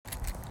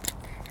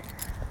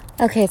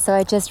Okay, so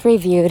I just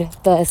reviewed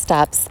the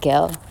stop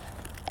skill,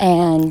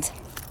 and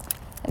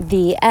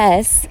the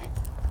S,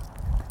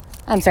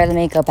 let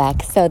me go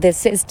back. So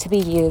this is to be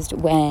used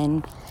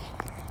when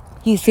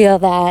you feel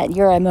that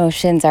your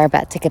emotions are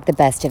about to get the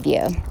best of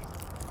you.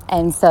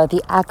 And so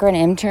the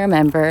acronym to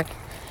remember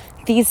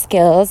these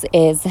skills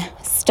is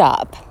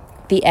STOP.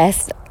 The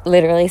S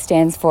literally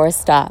stands for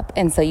stop.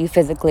 And so you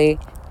physically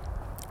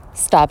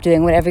stop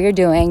doing whatever you're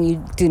doing.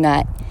 You do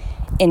not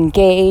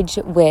engage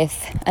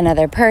with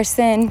another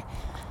person.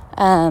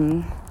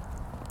 And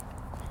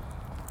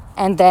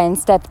then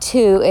step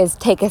 2 is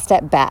take a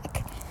step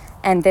back.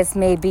 And this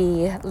may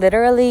be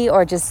literally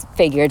or just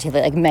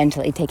figuratively, like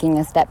mentally taking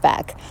a step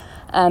back,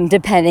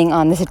 depending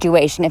on the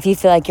situation. If you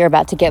feel like you're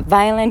about to get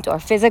violent or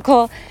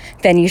physical,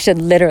 then you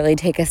should literally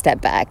take a step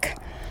back.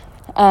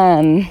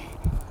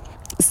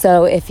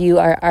 So if you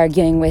are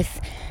arguing with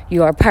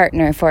your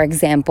partner, for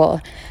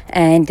example,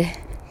 and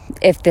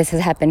if this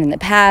has happened in the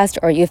past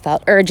or you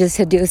felt urges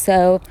to do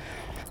so,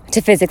 to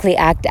physically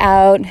act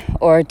out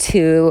or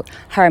to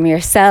harm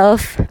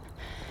yourself,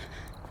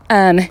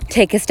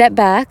 take a step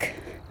back.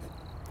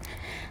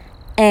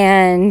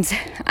 And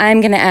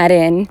I'm going to add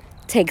in,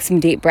 take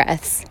some deep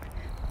breaths.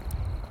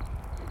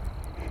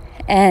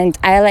 And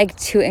I like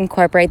to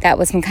incorporate that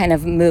with some kind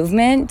of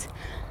movement.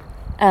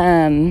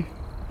 I've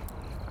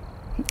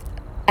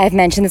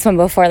mentioned this one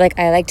before, like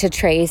I like to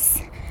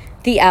trace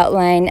the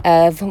outline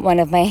of one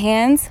of my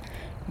hands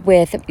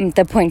with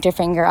the pointer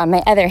finger on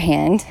my other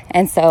hand.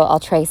 And so I'll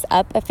trace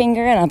up a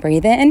finger and I'll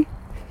breathe in.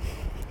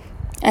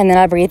 And then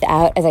I'll breathe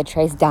out as I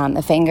trace down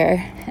the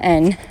finger.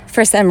 And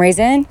for some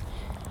reason,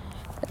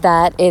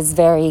 that is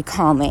very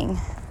calming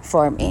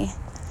for me.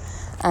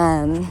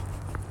 And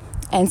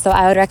so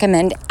I would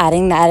recommend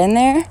adding that in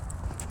there.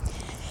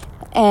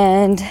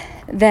 And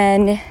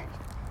then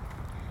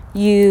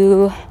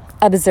you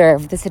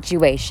observe the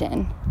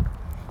situation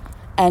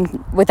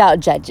and without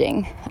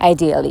judging,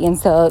 ideally. And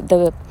so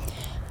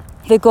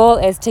the goal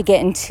is to get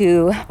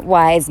into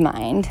wise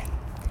mind.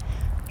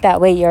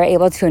 That way you're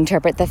able to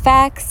interpret the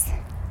facts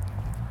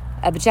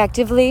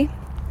objectively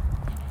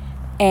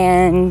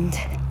and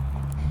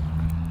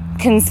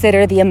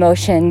consider the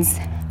emotions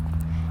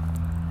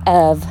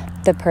of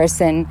the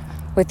person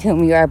with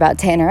whom you are about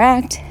to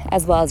interact,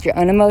 as well as your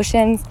own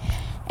emotions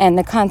and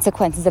the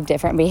consequences of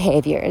different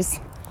behaviors.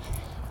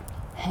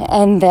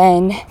 And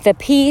then the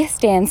P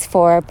stands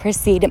for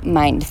proceed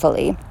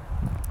mindfully.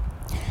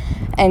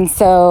 And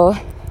so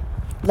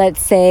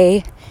let's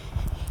say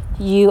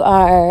you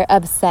are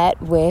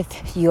upset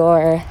with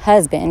your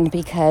husband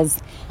because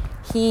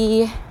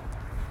he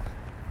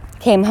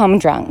came home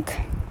drunk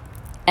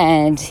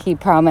and he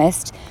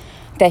promised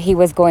that he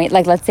was going,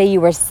 like let's say you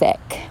were sick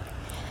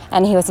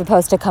and he was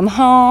supposed to come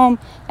home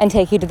and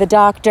take you to the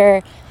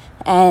doctor,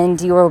 and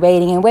you were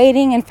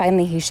waiting and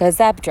finally he shows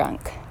up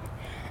drunk.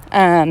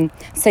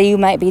 So you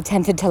might be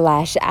tempted to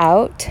lash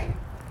out,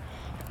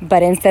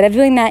 but instead of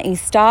doing that, you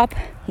stop,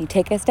 you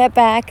take a step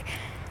back,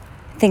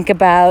 think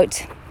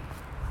about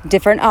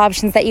different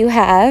options that you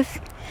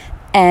have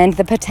and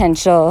the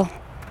potential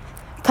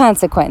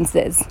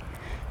consequences.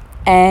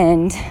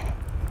 And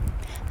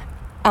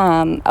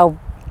a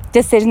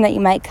decision that you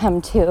might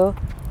come to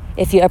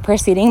if you are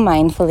proceeding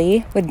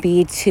mindfully would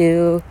be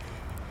to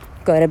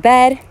go to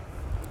bed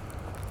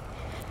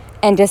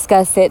and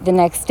discuss it the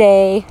next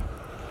day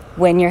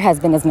when your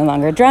husband is no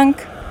longer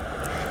drunk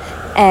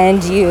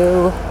and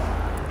you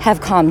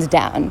have calmed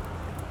down.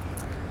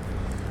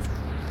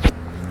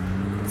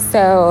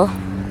 So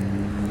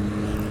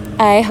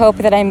I hope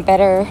that I'm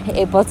better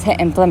able to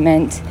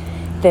implement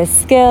this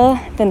skill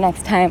the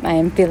next time I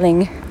am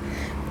feeling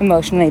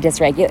emotionally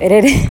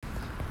dysregulated.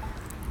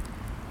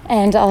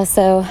 And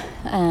also,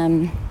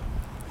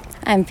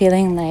 I'm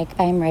feeling like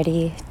I'm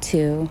ready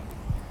to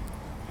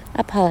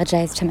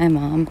apologize to my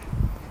mom.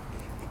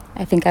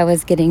 I think I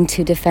was getting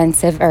too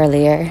defensive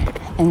earlier,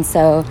 and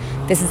so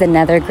this is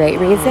another great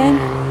reason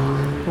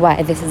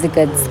why this is a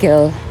good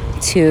skill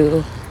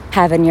to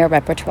have in your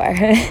repertoire.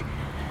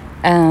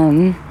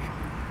 On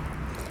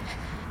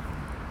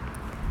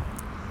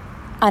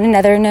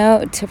another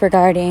note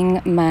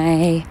regarding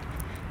my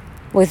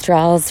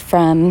withdrawals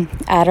from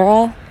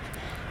Adderall,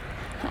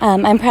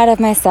 I'm proud of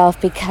myself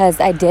because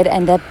I did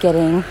end up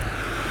getting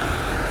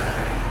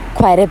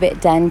quite a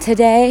bit done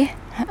today.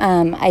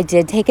 I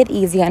did take it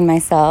easy on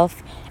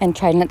myself and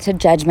try not to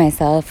judge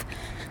myself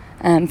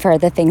for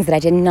the things that I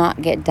did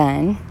not get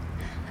done.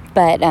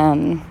 But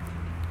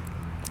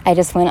I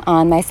just went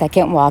on my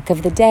second walk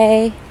of the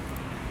day.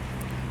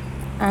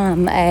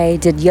 I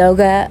did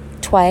yoga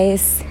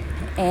twice,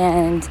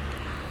 and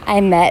I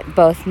met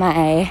both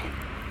my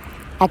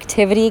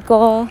activity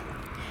goal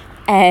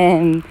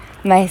and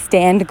my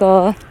stand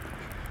goal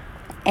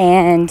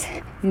and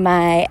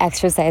my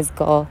exercise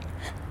goal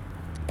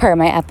per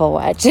my Apple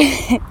Watch.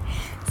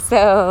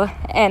 So,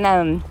 and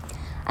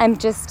I'm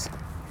just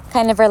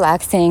kind of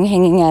relaxing,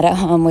 hanging out at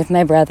home with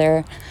my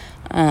brother,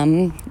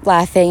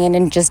 laughing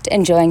and just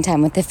enjoying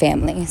time with the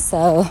family.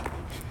 So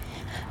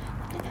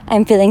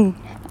I'm feeling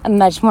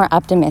much more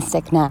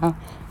optimistic now